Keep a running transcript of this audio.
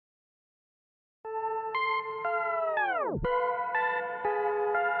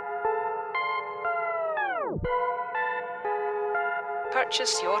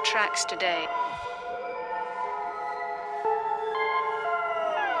Purchase your tracks today.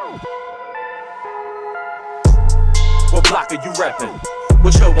 What block are you reppin'?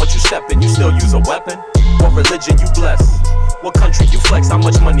 Which hood want you steppin'? You still use a weapon? What religion you bless? What country you flex? How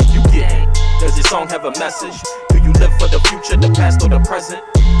much money you gettin'? Does your song have a message? Do you live for the future, the past, or the present?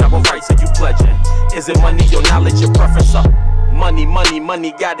 Now what rights are you pledging? Is it money, your knowledge, your preference? Money, money,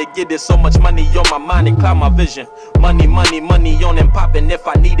 money, gotta get it. So much money on my mind, it cloud my vision. Money, money, money on and poppin'. If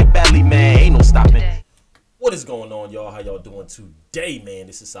I need it badly, man, ain't no stopping. What is going on, y'all? How y'all doing today, man?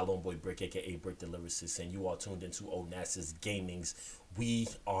 This is Salon Boy Brick, aka Brick the Lyricist, and you are tuned into Onassis Gaming's. We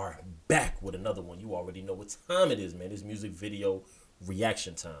are back with another one. You already know what time it is, man. It's music video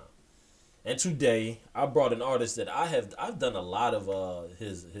reaction time. And today, I brought an artist that I've done a lot of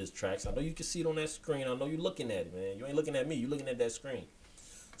his tracks. I know you can see it on that screen. I know you're looking at it, man. You ain't looking at me. You're looking at that screen.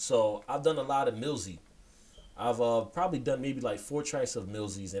 So I've done a lot of Millyz. I've probably done maybe like 4 tracks of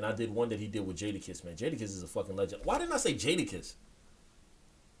Millyz, and I did one that he did with Jadakiss, man. Jadakiss is a fucking legend. Why didn't I say Jadakiss?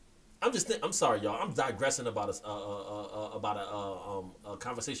 I'm sorry, y'all. I'm digressing about a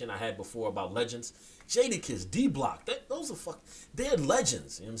conversation I had before about legends. Jadakiss, D Block, they're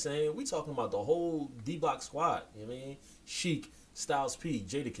legends. You know what I'm saying? We talking about the whole D Block squad. You know what I mean? Chic, Styles P,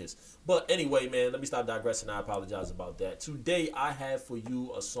 Jadakiss. But anyway, man, let me stop digressing. I apologize about that. Today, I have for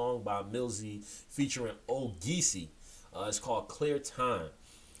you a song by Millyz featuring OhGeesy. It's called Clear Time.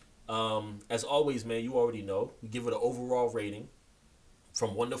 As always, man, you already know. We give it an overall rating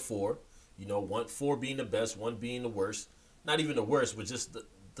from 1 to 4. You know, 4 being the best, 1 being the worst. Not even the worst, but just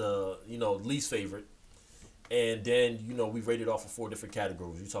the least favorite. And then, we rated off of 4 different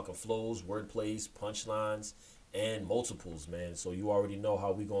categories. We're talking flows, wordplays, punchlines, and multiples, man. So you already know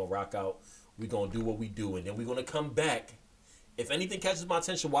how we gonna rock out. We gonna do what we do, and then we're gonna come back. If anything catches my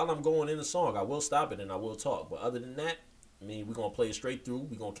attention while I'm going in the song, I will stop it and I will talk. But other than that, I mean, we're gonna play it straight through.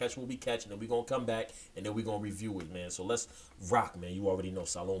 We're gonna catch what we catch, and then we're gonna come back and then we're gonna review it, man. So let's rock, man. You already know,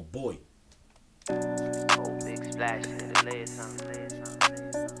 Salon Boy. Oh, big splash in the lead time.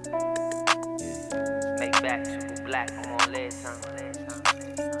 Make back triple black, I'm on lead time.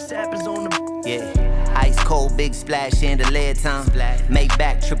 Sappers on the ice cold, big splash in the lead time. Make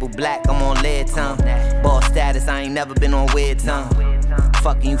back triple black, I'm on lead time. Ball status, I ain't never been on weird time.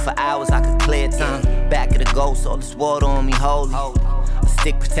 Fucking you for hours, I could clear time. Back of the ghost, all this water on me holy. A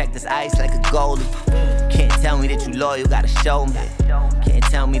stick protect this ice like a goalie. Can't tell me that you loyal, gotta show me. Can't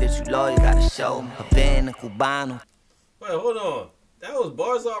tell me that you loyal, gotta show me. Havana, Cubano. Wait, hold on. That was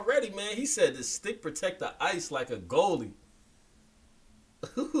bars already, man. He said the stick protect the ice like a goalie.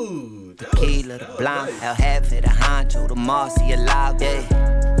 Ooh, Tequila, the Blanc, nice. El Jefe, the Honcho, the Marcy, alive,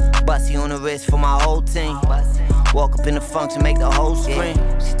 yeah. Bussy on the wrist for my whole team. Walk up in the function, make the whole screen.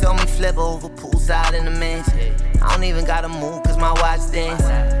 She told me flip over, poolside in the mansion. I don't even gotta move, cause my watch dance.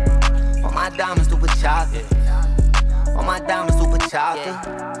 All my diamonds do with chocolate. All my diamonds do with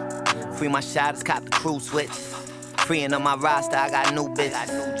chocolate. Free my shotters, cop the crew switch. Freeing on my roster, I got new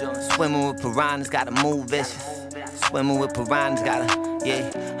bitches. Swimming with piranhas, gotta move vicious. Swimming with piranhas,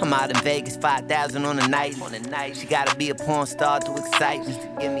 I'm out in Vegas, 5,000 on the night. She gotta be a porn star to excite me.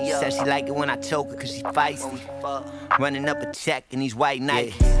 Said she like it when I choke her cause she feisty. Running up a check in these white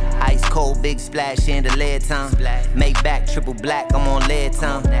Nikes. Ice cold, big splash in the lead time. Make back triple black, I'm on lead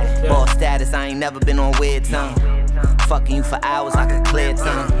time. Ball status, I ain't never been on weird time. Fucking you for hours, I could clear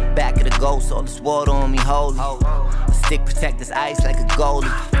time. Back of the ghost, all this water on me holy. A stick protect this ice like a goalie.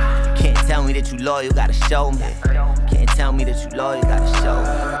 Can't tell me that you loyal, gotta show me. Can't tell me that you loyal, gotta show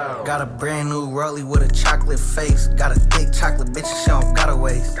me. Got a brand new rollie with a chocolate face. Got a thick chocolate bitch, she don't gotta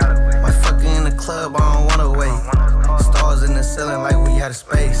waste. My fucker in the club, I don't wanna wait. Stars in the ceiling like we out of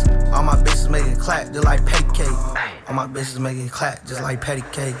space. All my bitches make it clap just like patty cake. All my bitches make it clap just like patty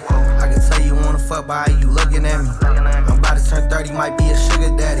cake. I can tell you wanna fuck by how you looking at me. I'm about to turn 30, might be a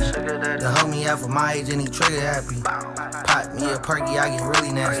sugar daddy. The homie half of my age and he trigger happy. Pop me a perky, I get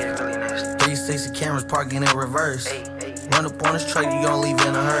really nasty. 360 cameras parking in reverse. Run up on this truck, you gon' leave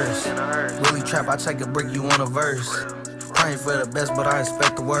in a hearse. Really trap, I take a brick, you want a verse. Praying for the best, but I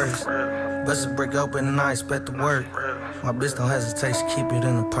expect the worst. Bust a brick open and I expect the work. My bitch don't hesitate, she keep it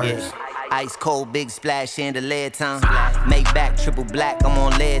in the purse. Ice cold, big splash in the lead time. Make back triple black, I'm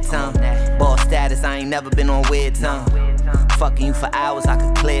on lead time. Ball status, I ain't never been on weird time. Fucking you for hours, I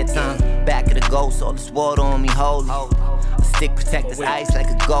could clear time. Back of the ghost, all this water on me holy. A stick protect this ice like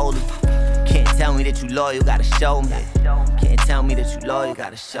a goalie. Can't tell me that you loyal, gotta show me. Can't tell me that you loyal,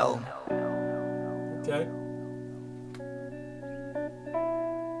 gotta show me. Okay.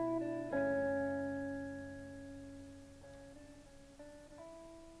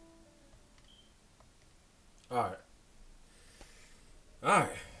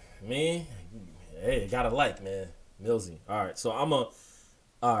 mean, hey, gotta like, man. Milzy. All right, so all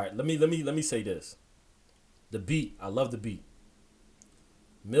right, let me say this. The beat, I love the beat.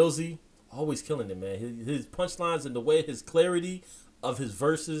 Milzy, always killing it, man. His punchlines and the way his clarity of his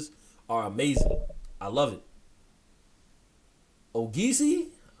verses are amazing. I love it. OhGeesy,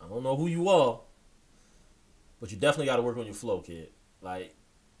 I don't know who you are, but you definitely got to work on your flow, kid. Like,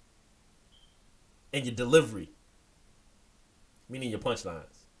 and your delivery, meaning your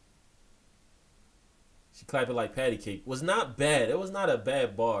punchlines. She clapped it like patty cake. Was not bad. It was not a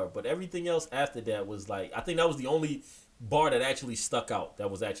bad bar, but everything else after that was like, I think that was the only bar that actually stuck out. That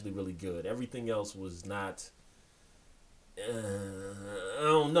was actually really good. Everything else was not. I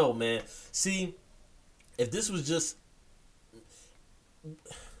don't know, man. See, if this was just.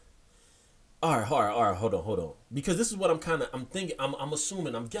 All right, hold on. Because this is what I'm thinking, I'm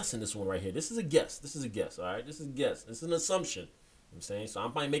assuming, I'm guessing this one right here. This is a guess, all right? This is a guess. This is an assumption. You know what I'm saying? So I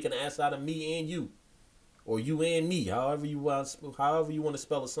might make an ass out of me and you. Or you and me, however you want to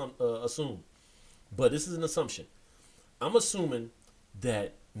spell assume. But this is an assumption. I'm assuming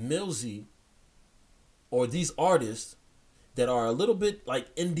that Milzy or these artists that are a little bit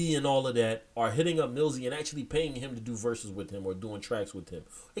like indie and all of that are hitting up Milzy and actually paying him to do verses with him or doing tracks with him.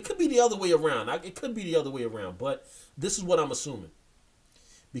 It could be the other way around. But this is what I'm assuming.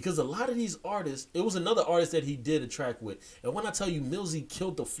 Because a lot of these artists, it was another artist that he did a track with. And when I tell you Milzy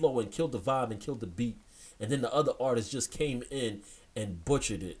killed the flow and killed the vibe and killed the beat, and then the other artist just came in and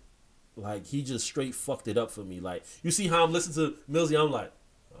butchered it. Like, he just straight fucked it up for me. Like, you see how I'm listening to Milzy, I'm like,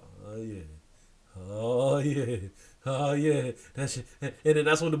 oh yeah. Oh yeah. Oh yeah. That shit. And then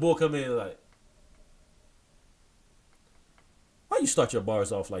that's when the bull come in like, why you start your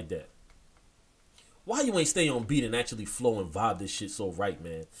bars off like that? Why you ain't stay on beat and actually flow and vibe this shit so right,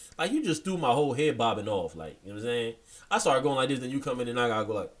 man? Like, you just threw my whole head bobbing off. Like, you know what I'm saying? I started going like this, then you come in and I gotta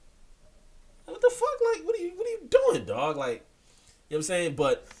go like, what the fuck? Like, what are you doing, dog? Like, you know what I'm saying?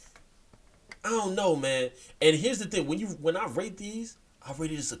 But I don't know, man. And here's the thing: when I rate these, I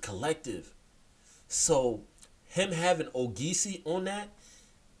rate it as a collective. So him having OhGeesy on that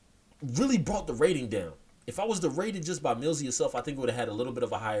really brought the rating down. If I was to rate it just by Milzy itself, I think it would have had a little bit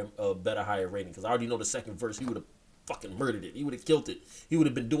of a higher rating. Because I already know the second verse, he would have fucking murdered it. He would have killed it. He would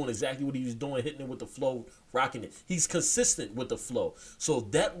have been doing exactly what he was doing, hitting it with the flow, rocking it. He's consistent with the flow. So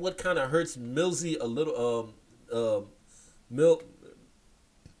that what kind of hurts Milzy a little.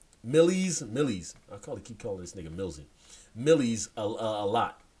 Millyz. Keep calling this nigga Milzy. Millyz a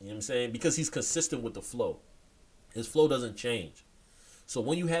lot. You know what I'm saying? Because he's consistent with the flow. His flow doesn't change. So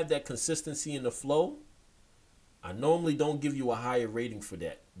when you have that consistency in the flow, I normally don't give you a higher rating for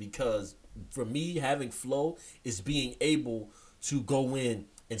that. Because for me, having flow is being able to go in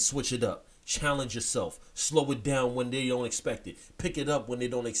and switch it up. Challenge yourself. Slow it down when they don't expect it. Pick it up when they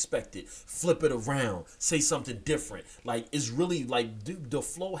don't expect it. Flip it around. Say something different. Like, it's really like, dude, the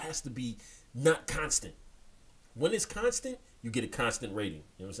flow has to be not constant. When it's constant, you get a constant rating.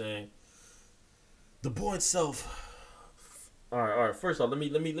 You know what I'm saying? The boy itself. All right. First off, let me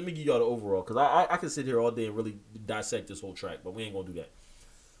give y'all the overall, because I can sit here all day and really dissect this whole track, but we ain't gonna do that.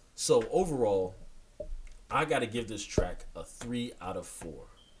 So overall, I gotta give this track a 3 out of 4.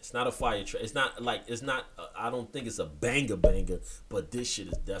 It's not a fire track. It's not. I don't think it's a banger, but this shit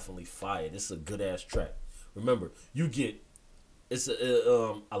is definitely fire. This is a good ass track. Remember, you get.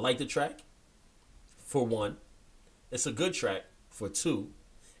 I like the track. For 1, it's a good track. For 2,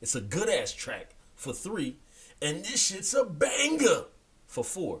 it's a good ass track. For 3, and this shit's a banger. For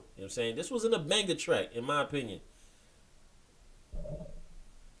 4, you know what I'm saying? This wasn't a banger track, in my opinion.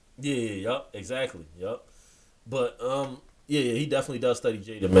 Yup, exactly, yup. But yeah, he definitely does study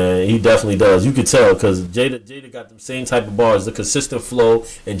Jada, man. He definitely does. You could tell, because Jada got the same type of bars, the consistent flow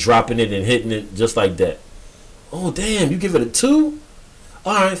and dropping it and hitting it just like that. Oh damn, you give it a 2?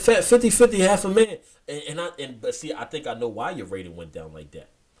 All right, 50-50, half a man. But see, I think I know why your rating went down like that.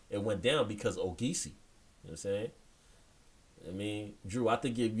 It went down because OhGeesy. You know what I'm saying? I mean, Drew, I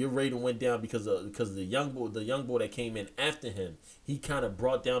think your rating went down because the young boy that came in after him, he kind of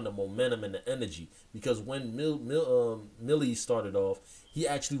brought down the momentum and the energy. Because when Millyz started off, he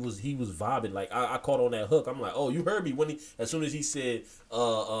was vibing. Like, I caught on that hook. I'm like, oh, you heard me when as soon as he said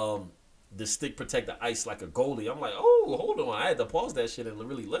the stick protect the ice like a goalie. I'm like, oh, hold on. I had to pause that shit and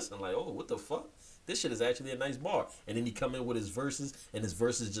really listen. Like, oh, what the fuck? This shit is actually a nice bar. And then he come in with his verses, and his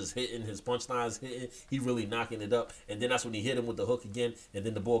verses just hitting, his punchlines hitting. He really knocking it up. And then that's when he hit him with the hook again, and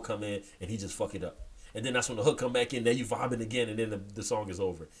then the ball come in, and he just fuck it up. And then that's when the hook come back in, then you vibing again, and then the song is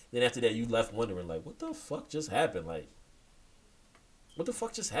over. Then after that, you left wondering, like, what the fuck just happened? Like, what the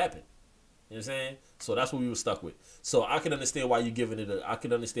fuck just happened? You know what I'm saying? So that's what we were stuck with. So I can understand why you giving it a. I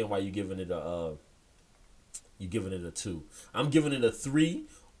can understand why you giving it a. You giving it a 2. I'm giving it a 3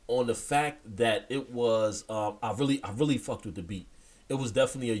 on the fact that it was. I really fucked with the beat. It was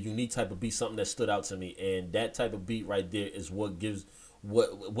definitely a unique type of beat, something that stood out to me, and that type of beat right there is what gives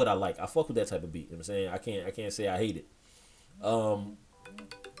what I like. I fuck with that type of beat. You know what I'm saying? I can't say I hate it. Come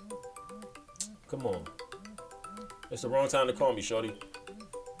on. It's the wrong time to call me, shorty.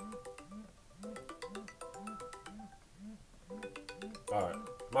 Alright.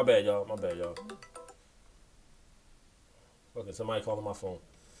 My bad, y'all. Okay, somebody calling my phone.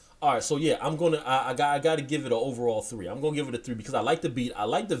 Alright, so yeah, I gotta give it an overall 3. I'm gonna give it a 3 because I like the beat. I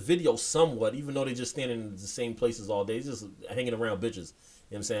like the video somewhat, even though they just standing in the same places all day. It's just hanging around bitches. You know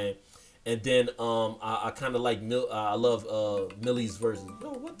what I'm saying? And then I kinda like I love Millyz verses. Yo,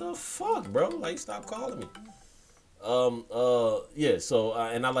 what the fuck, bro? Like, stop calling me. Yeah, so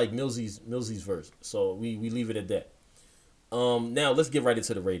and I like Millsy's verse. So we leave it at that. Now let's get right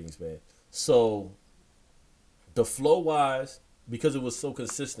into the ratings, man. So the flow wise, because it was so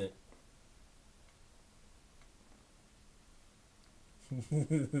consistent.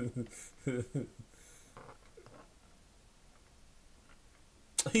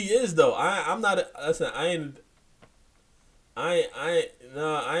 He is though. I'm not. Listen, I'm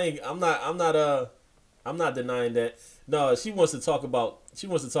not denying that. No, she wants to talk about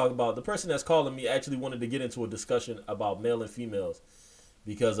the person that's calling me actually wanted to get into a discussion about male and females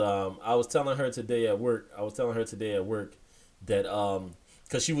because I was telling her today at work that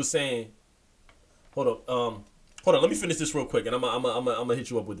because she was saying, hold on, let me finish this real quick and I'm gonna hit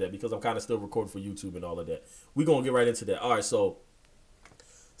you up with that because I'm kind of still recording for YouTube and all of that. We're gonna get right into that. All right, so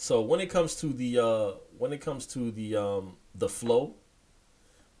when it comes to the flow,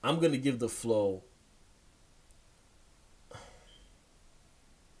 I'm gonna give the flow.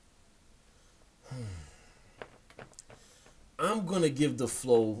 I'm gonna give the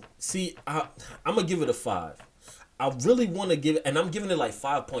flow. See, I'm gonna give it a 5. I really want to give it, and I'm giving it like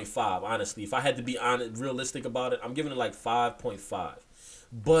 5.5. Honestly, if I had to be honest, realistic about it, I'm giving it like 5.5.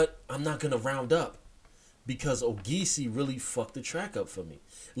 But I'm not gonna round up because OhGeesy really fucked the track up for me.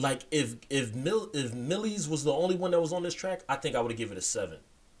 Like if Millyz was the only one that was on this track, I think I would have given it a 7.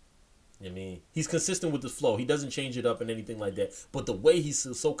 You know what I mean? He's consistent with the flow. He doesn't change it up and anything like that. But the way he's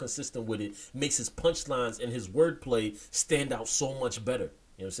so consistent with it makes his punchlines and his wordplay stand out so much better.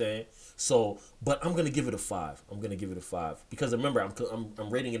 You know what I'm saying? So, but I'm gonna give it a 5. I'm gonna give it a 5 because remember, I'm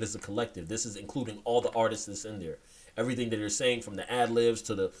rating it as a collective. This is including all the artists that's in there, everything that they're saying from the ad libs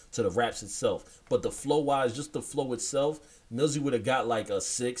to the raps itself. But the flow wise, just the flow itself, Milzy would have got like a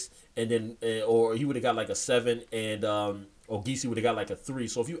 6, and then or he would have got like a 7, and OhGeesy would have got like a 3.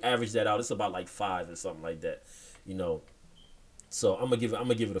 So if you average that out, it's about like 5 or something like that, you know. So I'm gonna give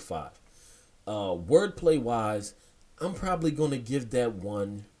it a 5. Wordplay wise, I'm probably gonna give that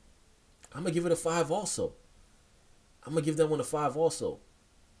one. I'm gonna give it a 5 also. I'm gonna give that one a 5 also.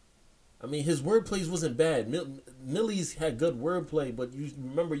 I mean, his wordplays wasn't bad. Millyz had good wordplay, but you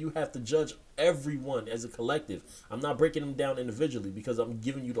remember you have to judge everyone as a collective. I'm not breaking them down individually because I'm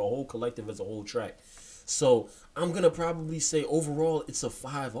giving you the whole collective as a whole track. So I'm gonna probably say overall it's a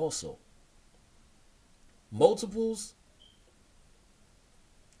 5 also. Multiples,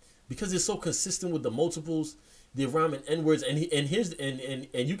 because it's so consistent with the multiples, the rhyming N-words, and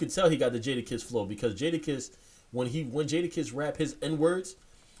you can tell he got the Jadakiss flow because Jadakiss, when Jadakiss rap his N-words,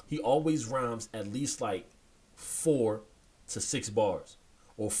 he always rhymes at least like 4 to 6 bars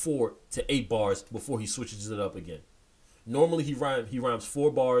or 4 to 8 bars before he switches it up again. Normally he rhymes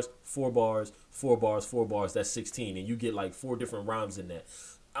 4 bars, 4 bars, 4 bars, 4 bars. That's 16, and you get like 4 different rhymes in that.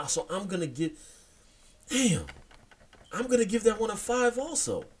 So I'm gonna give that one a 5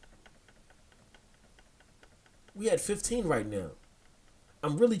 also. We at 15 right now.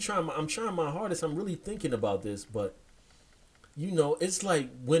 I'm trying my hardest. I'm really thinking about this, but you know, it's like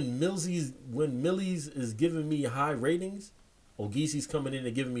when Millyz is giving me high ratings, OhGeesy's coming in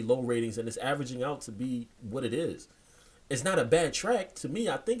and giving me low ratings, and it's averaging out to be what it is. It's not a bad track. To me,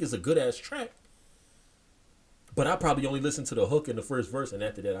 I think it's a good-ass track. But I probably only listen to the hook in the first verse, and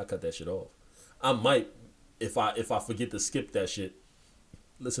after that, I cut that shit off. I might, if I forget to skip that shit,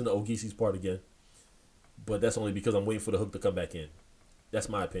 listen to OhGeesy's part again. But that's only because I'm waiting for the hook to come back in. That's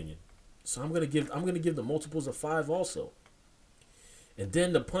my opinion. So I'm gonna give the multiples a 5 also. And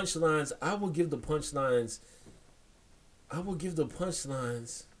then the punchlines, I will give the punchlines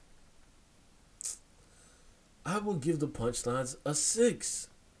a 6.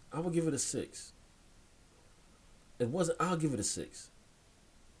 I will give it a 6. I'll give it a 6.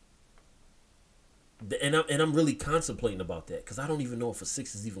 And I'm really contemplating about that because I don't even know if a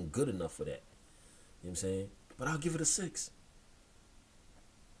 6 is even good enough for that. You know what I'm saying? But I'll give it a 6.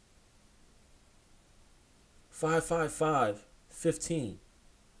 5, 5, 5, 15,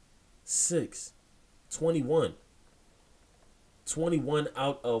 6, 21. 21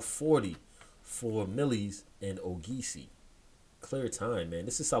 out of 40 for Millyz and OhGeesy. Clear time, man.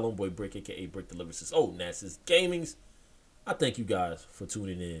 This is Salon Boy Brick, aka Brick Delivers. Oh, NASA's Gamings. I thank you guys for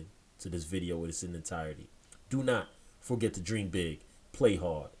tuning in to this video in its entirety. Do not forget to dream big, play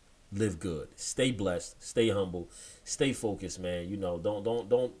hard, live good, stay blessed, stay humble, stay focused, man. You know,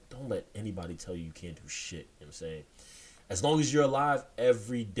 don't let anybody tell you can't do shit. You know what I'm saying? As long as you're alive,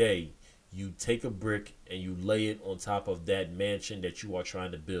 every day you take a brick and you lay it on top of that mansion that you are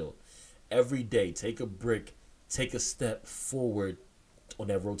trying to build. Every day, take a brick, take a step forward on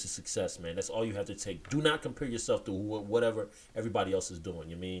that road to success, man. That's all you have to take. Do not compare yourself to whatever everybody else is doing.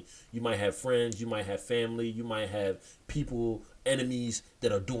 You mean, you might have friends, you might have family, you might have people, enemies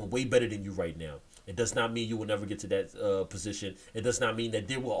that are doing way better than you right now. It does not mean you will never get to that position. It does not mean that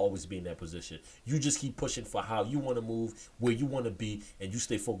they will always be in that position. You just keep pushing for how you want to move, where you want to be, and you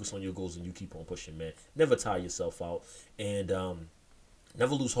stay focused on your goals and you keep on pushing, man. Never tire yourself out, and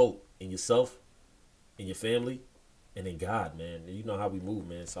never lose hope in yourself, in your family, and in God, man. You know how we move,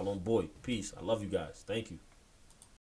 man. Salon Boy. Peace. I love you guys. Thank you.